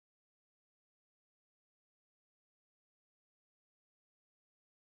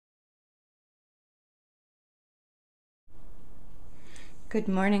Good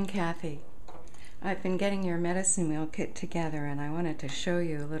morning, Kathy. I've been getting your medicine wheel kit together and I wanted to show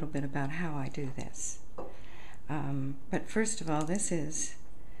you a little bit about how I do this. But first of all, this is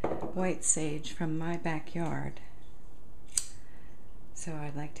white sage from my backyard. So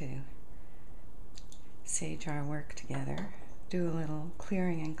I'd like to sage our work together, do a little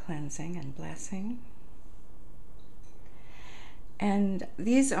clearing and cleansing and blessing. And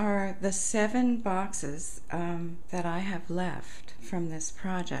these are the 7 boxes that I have left from this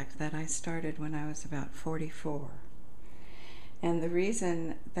project that I started when I was about 44. And the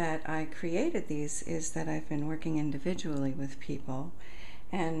reason that I created these is that I've been working individually with people.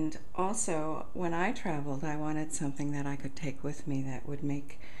 And also, when I traveled, I wanted something that I could take with me that would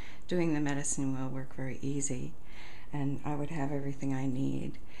make doing the medicine wheel work very easy. And I would have everything I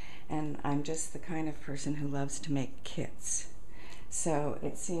need. And I'm just the kind of person who loves to make kits. So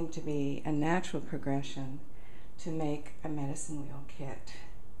it seemed to be a natural progression to make a medicine wheel kit.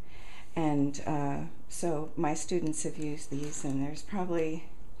 And so my students have used these, and there's probably,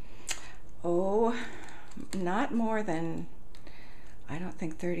 not more than, I don't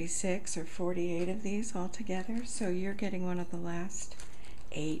think 36 or 48 of these altogether. So you're getting one of the last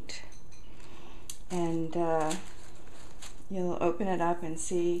 8. And you'll open it up and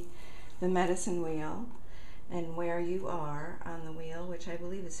see the medicine wheel and where you are on the wheel, which I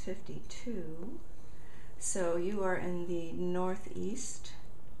believe is 52. So you are in the northeast,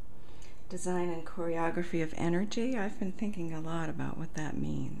 design and choreography of energy. I've been thinking a lot about what that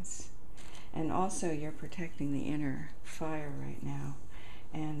means. And also you're protecting the inner fire right now.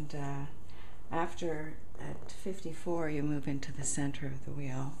 And after at 54 you move into the center of the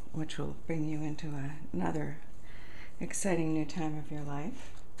wheel, which will bring you into another exciting new time of your life.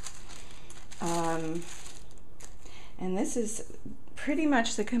 And this is pretty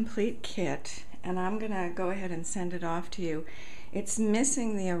much the complete kit, and I'm going to go ahead and send it off to you. It's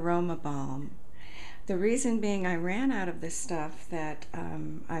missing the aroma balm. The reason being I ran out of this stuff that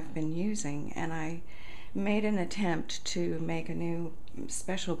I've been using, and I made an attempt to make a new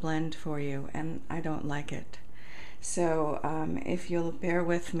special blend for you, and I don't like it. So if you'll bear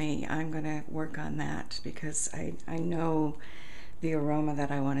with me, I'm going to work on that because I know the aroma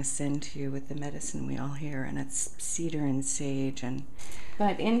that I want to send to you with the medicine wheel here, and it's cedar and sage.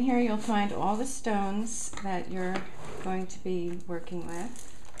 But in here you'll find all the stones that you're going to be working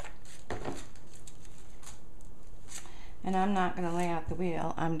with. And I'm not going to lay out the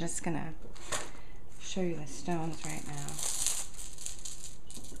wheel, I'm just going to show you the stones right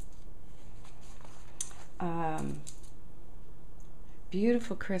now.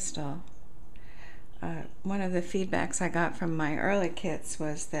 Beautiful crystal. One of the feedbacks I got from my early kits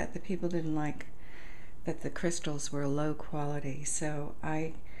was that the people didn't like that the crystals were low quality. So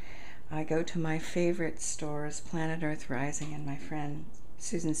I go to my favorite stores, Planet Earth Rising, and my friend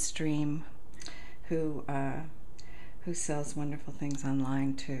Susan Stream, who sells wonderful things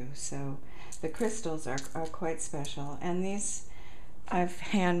online too. So the crystals are quite special, and these I've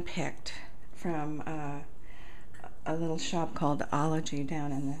hand-picked from a little shop called Ology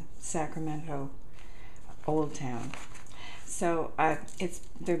down in the Sacramento Old Town. So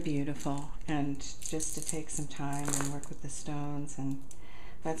they're beautiful, and just to take some time and work with the stones, and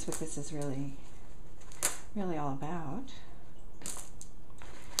that's what this is really all about.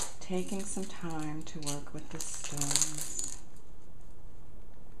 Taking some time to work with the stones.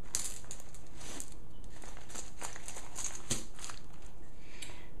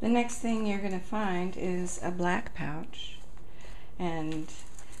 The next thing you're going to find is a black pouch, and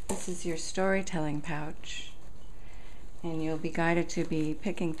this is your storytelling pouch, and you'll be guided to be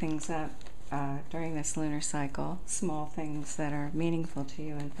picking things up during this lunar cycle, small things that are meaningful to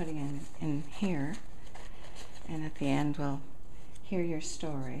you, and putting in here, and at the end we'll hear your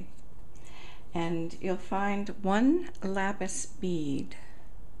story. And you'll find 1 lapis bead,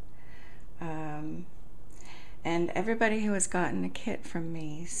 and everybody who has gotten a kit from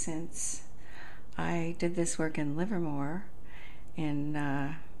me since I did this work in Livermore in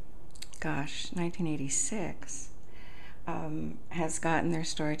 1986, has gotten their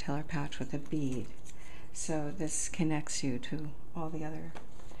storyteller pouch with a bead. So this connects you to all the other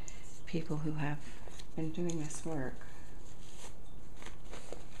people who have been doing this work.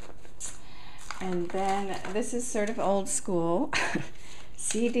 And then this is sort of old school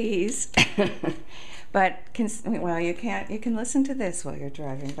CDs, but you can listen to this while you're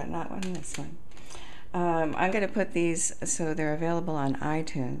driving, but not on this one. I'm going to put these so they're available on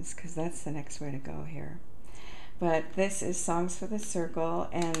iTunes, because that's the next way to go here. But this is Songs for the Circle,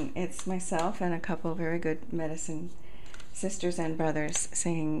 and it's myself and a couple very good medicine sisters and brothers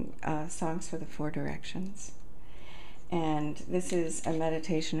singing songs for the 4 directions. And this is a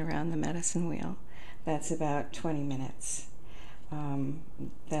meditation around the medicine wheel. That's about 20 minutes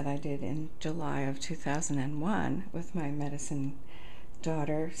that I did in July of 2001 with my medicine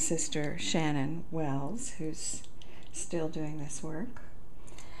daughter, sister Shannon Wells, who's still doing this work.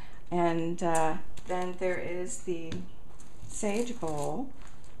 And then there is the sage bowl,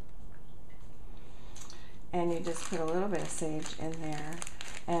 and you just put a little bit of sage in there.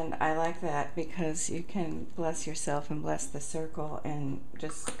 And I like that because you can bless yourself and bless the circle and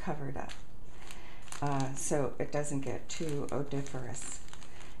just cover it up so it doesn't get too odoriferous.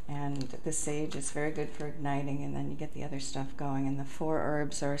 And the sage is very good for igniting, and then you get the other stuff going. And the 4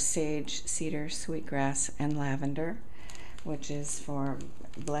 herbs are sage, cedar, sweetgrass, and lavender, which is for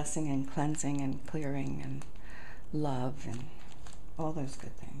blessing and cleansing and clearing and love and all those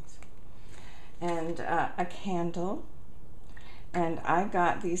good things. And a candle. And I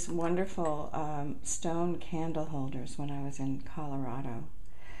got these wonderful stone candle holders when I was in Colorado.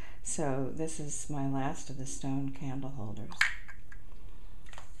 So this is my last of the stone candle holders.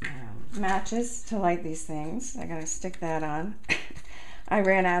 Matches to light these things. I gotta stick that on. I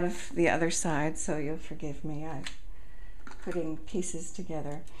ran out of the other side, so you'll forgive me. I'm putting pieces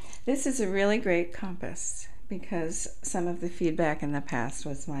together. This is a really great compass because some of the feedback in the past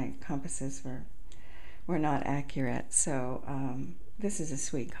was my compasses were not accurate. So this is a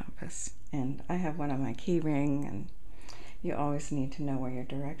sweet compass, and I have one on my key ring, and you always need to know where your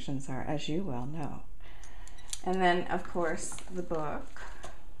directions are, as you well know. And then, of course, the book,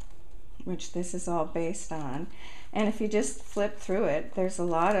 which this is all based on. And if you just flip through it, there's a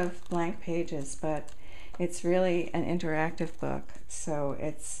lot of blank pages, but it's really an interactive book. So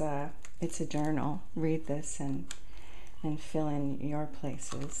it's a journal. Read this and fill in your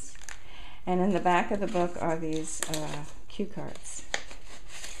places. And in the back of the book are these cue cards.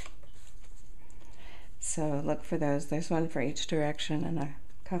 So look for those. There's one for each direction and a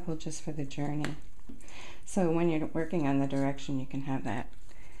couple just for the journey. So when you're working on the direction, you can have that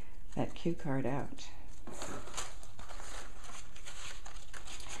cue card out.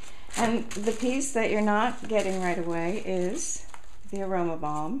 And the piece that you're not getting right away is the aroma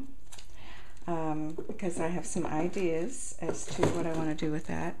balm, because I have some ideas as to what I want to do with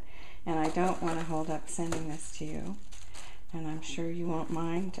that, and I don't want to hold up sending this to you, and I'm sure you won't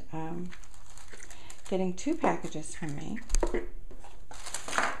mind getting 2 packages from me.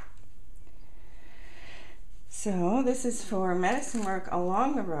 So this is for medicine work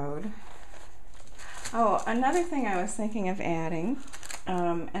along the road. Oh, another thing I was thinking of adding,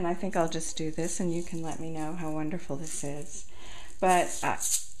 and I think I'll just do this and you can let me know how wonderful this is. But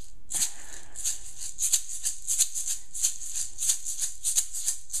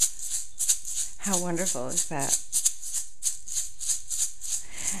how wonderful is that?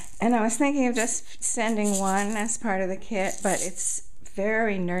 And I was thinking of just sending one as part of the kit, but it's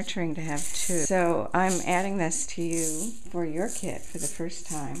very nurturing to have 2. So I'm adding this to you for your kit for the first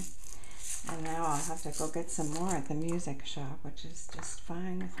time. And now I'll have to go get some more at the music shop, which is just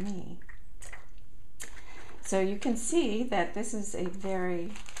fine with me. So you can see that this is a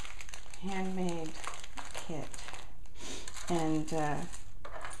very handmade kit. And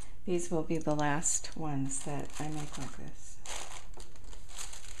these will be the last ones that I make like this.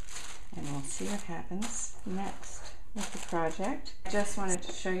 And we'll see what happens next with the project. I just wanted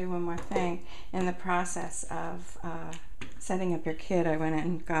to show you one more thing. In the process of setting up your kit, I went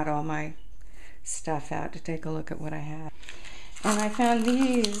and got all my stuff out to take a look at what I had. And I found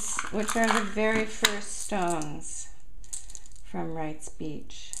these, which are the very first stones from Wright's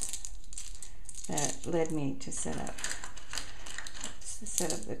Beach that led me to set up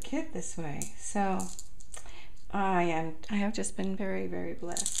the kit this way. So I have just been very, very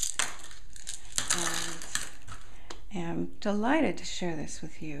blessed. And am delighted to share this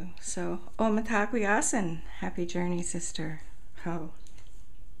with you. So, Omatakuyasin, happy journey, sister. Ho.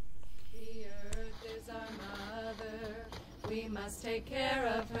 The earth is our mother. We must take care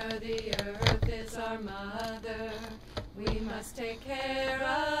of her. The earth is our mother. We must take care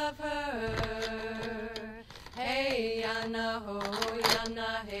of her. Hey yana ho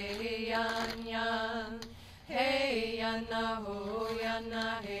yana hey yan yan. Hey yana ho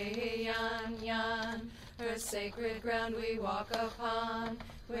yana hey yan yan. Her sacred ground we walk upon.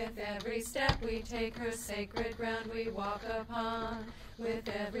 With every step we take, her sacred ground we walk upon. With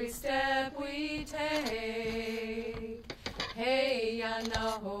every step we take. Hey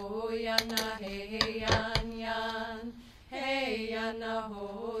yana ho yana hey